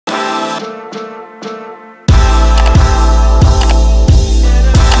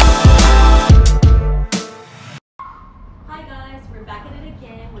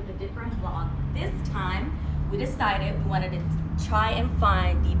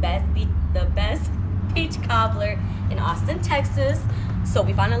Cobbler in Austin, Texas. So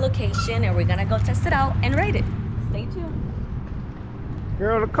we found a location and we're gonna go test it out and rate it. Stay tuned.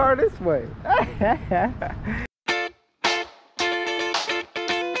 Girl, the car this way.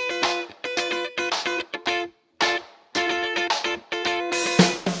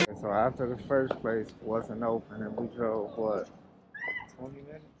 So after the first place wasn't open and we drove, what, 20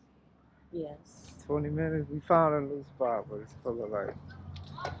 minutes? Yes. 20 minutes, we found a new spot, but it's full of like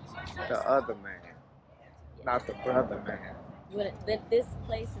the other man, not the brother man. This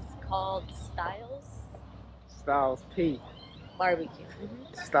place is called Styles Styles P. Barbecue.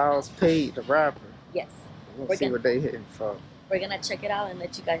 Styles P, the rapper. Yes. We'll see what they hitting for. We're gonna check it out and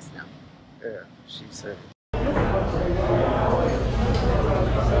let you guys know. Yeah, she said.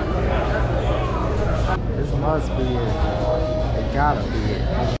 This must be it. It gotta be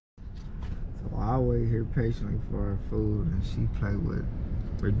it. So I wait here patiently for our food and she play with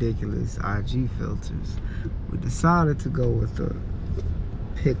ridiculous IG filters. We decided to go with the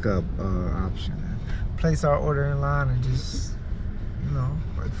pickup option. Place our order in line and just, you know,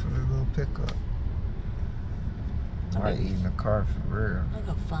 wait for the little pickup. I eat in the car for real. I'm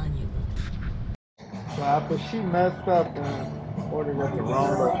gonna find you. So after she messed up and ordered at the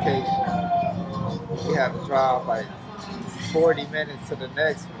wrong location, we had to drive like 40 minutes to the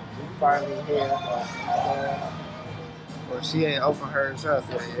next one. We finally here. Well, she ain't opened hers up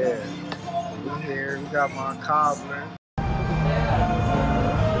yet. Yeah. We here. We got my cobbler.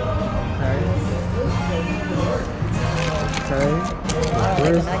 Okay.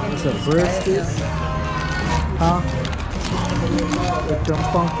 It's a brisket. Huh? With them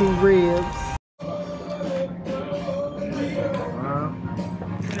funky ribs.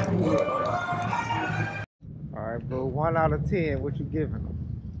 Alright, bro. 1 out of 10, what you giving them?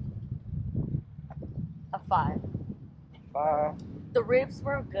 A 5. 5? The ribs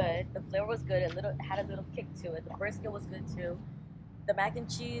were good. The flavor was good. It had a little kick to it. The brisket was good too. The mac and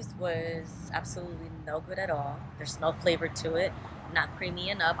cheese was absolutely no good at all. There's no flavor to it. Not creamy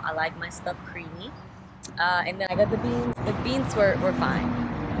enough. I like my stuff creamy. And then I got the beans. The beans were fine.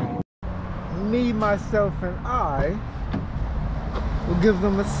 Me, myself, and I will give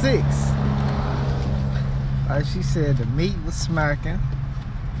them a 6. Like she said, the meat was smacking.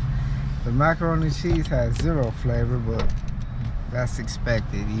 The macaroni and cheese had 0 flavor, but that's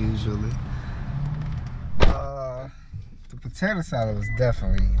expected usually. The potato salad was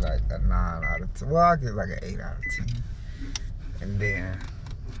definitely like a 9 out of 10. Well, I'll give like an 8 out of 10. And then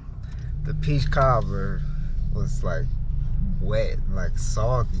the peach cobbler was like wet, like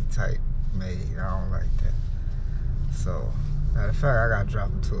soggy type made. I don't like that. So, matter of fact, I gotta drop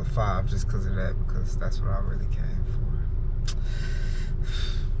them to a 5 just because of that, because that's what I really came for.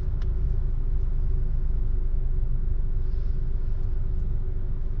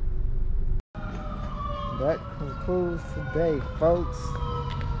 That concludes today, folks.